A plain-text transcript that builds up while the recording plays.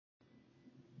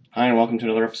Hi, and welcome to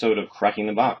another episode of Cracking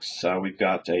the Box. We've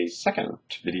got a second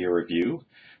video review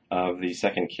of the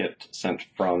second kit sent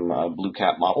from Blue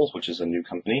Cat Models, which is a new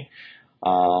company.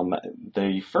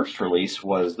 The first release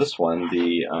was this one,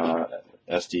 the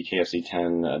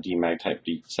SD-KFC-10 Demag Type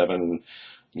D7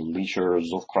 Leisure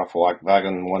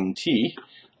Luftkraftwagen 1T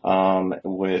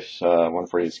with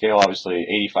 148 scale, obviously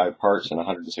 85 parts and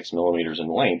 106 millimeters in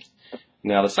length.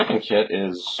 Now, the second kit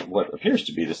is what appears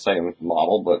to be the same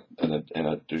model, but in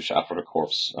a Douche After the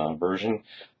Corpse version,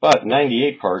 but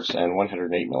 98 parts and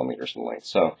 108 millimeters in length.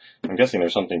 So I'm guessing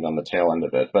there's something on the tail end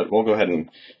of it, but we'll go ahead and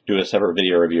do a separate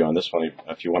video review on this one.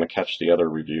 If you want to catch the other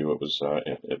review,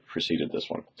 it preceded this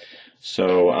one.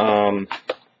 So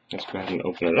let's go ahead and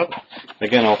open it up.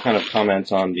 Again, I'll kind of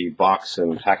comment on the box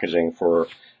and packaging for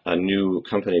a new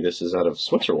company. This is out of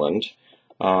Switzerland.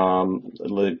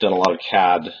 They've done a lot of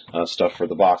CAD stuff for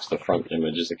the box. The front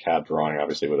image is a CAD drawing,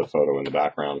 obviously with a photo in the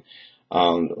background.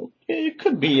 It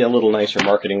could be a little nicer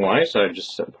marketing-wise. I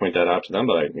just point that out to them,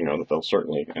 but they'll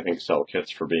certainly, I think, sell kits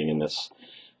for being in this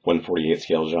 148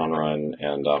 scale genre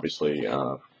and obviously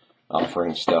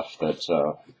offering stuff that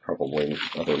probably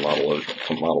other model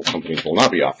companies will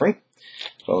not be offering.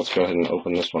 So let's go ahead and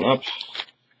open this one up.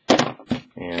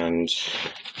 And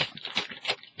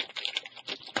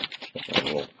a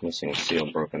little missing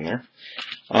seal broken there.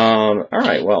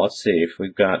 Alright, well, let's see if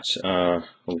we've got a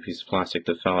little piece of plastic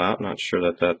that fell out. Not sure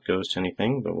that goes to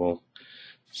anything, but we'll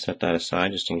set that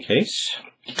aside just in case.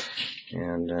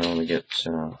 And let me get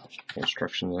the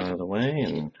instructions out of the way,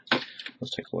 and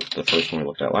let's take a look at the first one we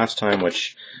looked at last time,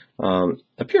 which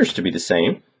appears to be the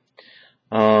same.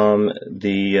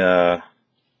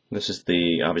 This is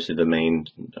obviously the main,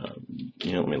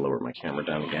 let me lower my camera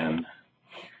down again.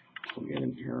 We'll get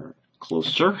in here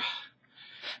closer.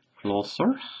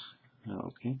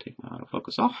 Okay, take my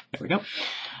autofocus off. There we go.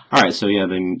 All right, so yeah,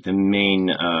 the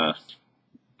main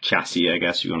chassis, I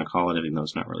guess you want to call it, even though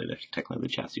it's not really technically the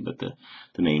chassis, but the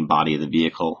main body of the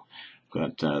vehicle. We've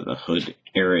got the hood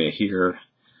area here.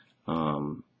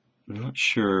 I'm not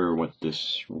sure what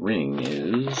this ring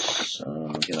is.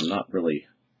 Again, I'm not really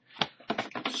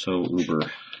so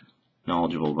uber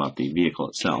knowledgeable about the vehicle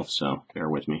itself, so bear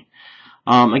with me.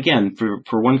 Again, for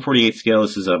 148 scale,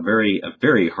 this is a very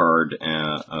hard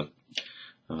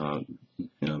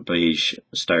beige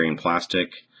styrene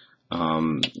plastic.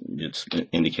 It's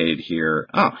indicated here.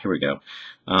 Oh, here we go.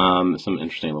 Some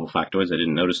interesting little factoids I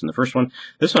didn't notice in the first one.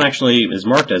 This one actually is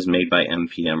marked as made by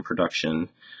MPM Production.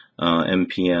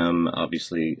 MPM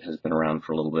obviously has been around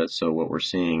for a little bit, so what we're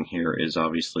seeing here is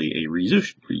obviously a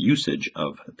reusage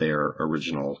of their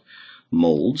original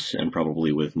molds, and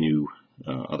probably with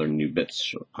other new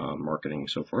bits, marketing and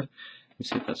so forth.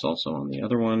 Let's see if that's also on the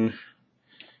other one.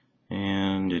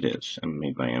 And it is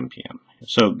made by MPM.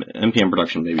 So MPM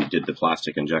Production maybe did the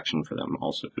plastic injection for them.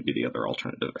 Also could be the other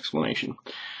alternative explanation.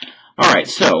 All right,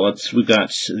 so we've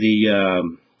got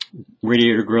the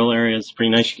radiator grill area. It's pretty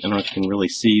nice. I don't know if you can really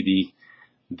see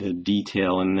the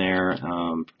detail in there.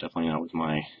 Definitely not with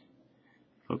my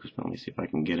focus, but let me see if I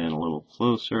can get in a little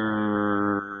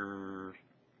closer.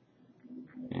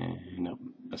 Nope,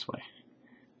 this way.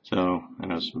 So I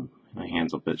know my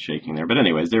hand's a bit shaking there, but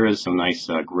anyways, there is some nice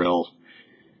grill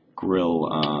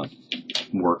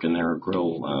work in there,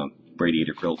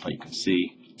 radiator grill that you can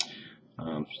see.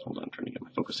 Hold on, I'm trying to get my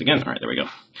focus again. All right, there we go.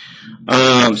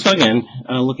 So again,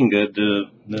 looking good. The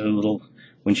little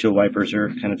windshield wipers are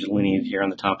kind of delineated here on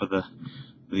the top of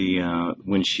the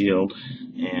windshield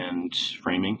and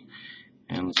framing.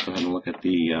 And let's go ahead and look at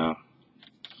the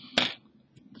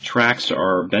tracks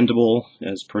are bendable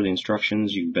as per the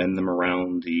instructions. You bend them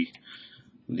around the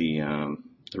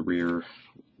rear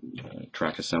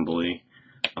track assembly.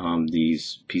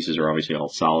 These pieces are obviously all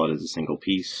solid as a single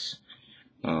piece.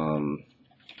 And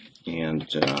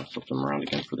flip them around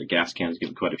again for the gas cans.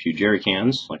 Give it quite a few jerry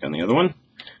cans, like on the other one.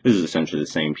 This is essentially the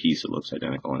same piece. It looks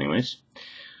identical anyways.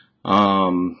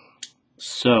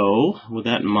 So, with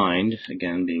that in mind,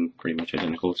 again, being pretty much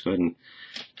identical, let's go ahead and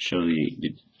show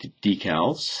the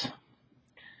decals,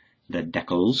 the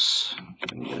decals.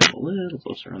 Get a little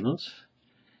closer on those.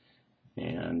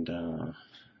 And there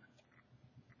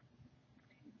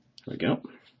we go.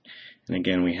 And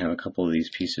again, we have a couple of these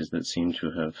pieces that seem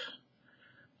to have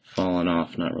fallen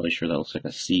off. Not really sure. That looks like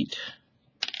a seat.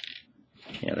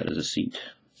 Yeah, that is a seat.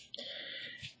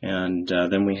 And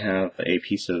then we have a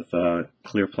piece of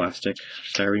clear plastic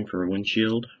styrene for a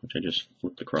windshield, which I just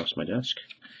flipped across my desk.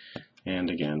 And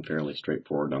again, fairly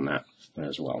straightforward on that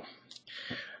as well.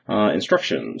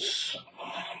 Instructions.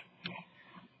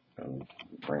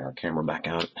 Bring our camera back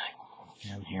out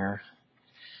again here.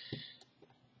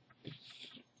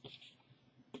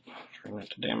 don't have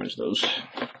to damage those.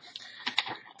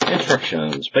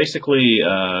 Instructions. Basically,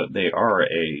 they are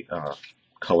a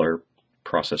color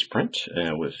process print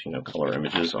with color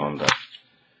images on the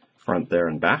front there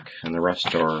and back, and the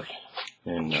rest are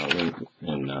in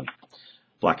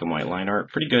black and white line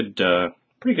art. Pretty good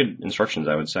instructions,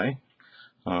 I would say.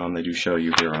 They do show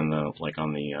you here on the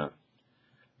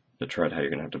tread how you're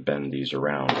gonna have to bend these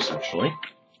around essentially.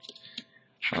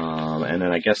 And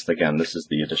then I guess, again, this is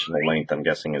the additional length, I'm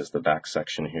guessing, is the back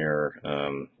section here,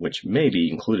 which may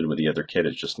be included with the other kit.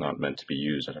 It's just not meant to be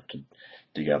used. I'd have to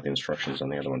dig out the instructions on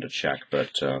the other one to check,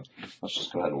 but let's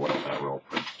just go ahead and look at that real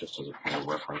quick, just as a kind of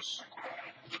reference.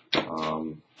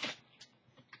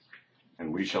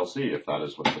 And we shall see if that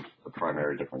is what the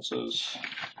primary difference is.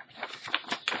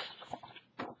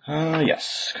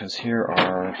 Yes, because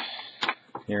here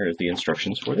is the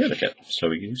instructions for the other kit.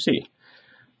 So you see,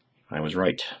 I was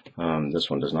right. This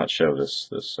one does not show this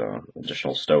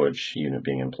additional stowage unit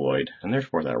being employed, and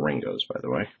there's where that ring goes, by the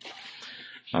way.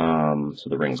 So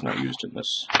the ring's not used in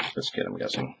this kit, I'm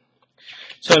guessing.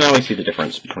 So now we see the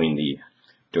difference between the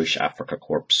Deutsche Afrika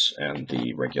Corps and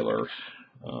the regular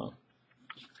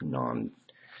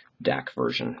non-DAK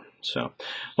version. So,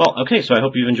 well, okay. So I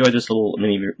hope you've enjoyed this little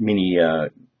mini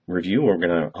review. We're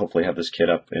gonna hopefully have this kit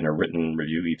up in a written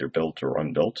review, either built or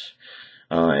unbuilt.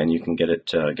 And you can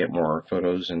get more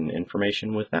photos and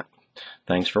information with that.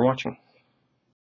 Thanks for watching.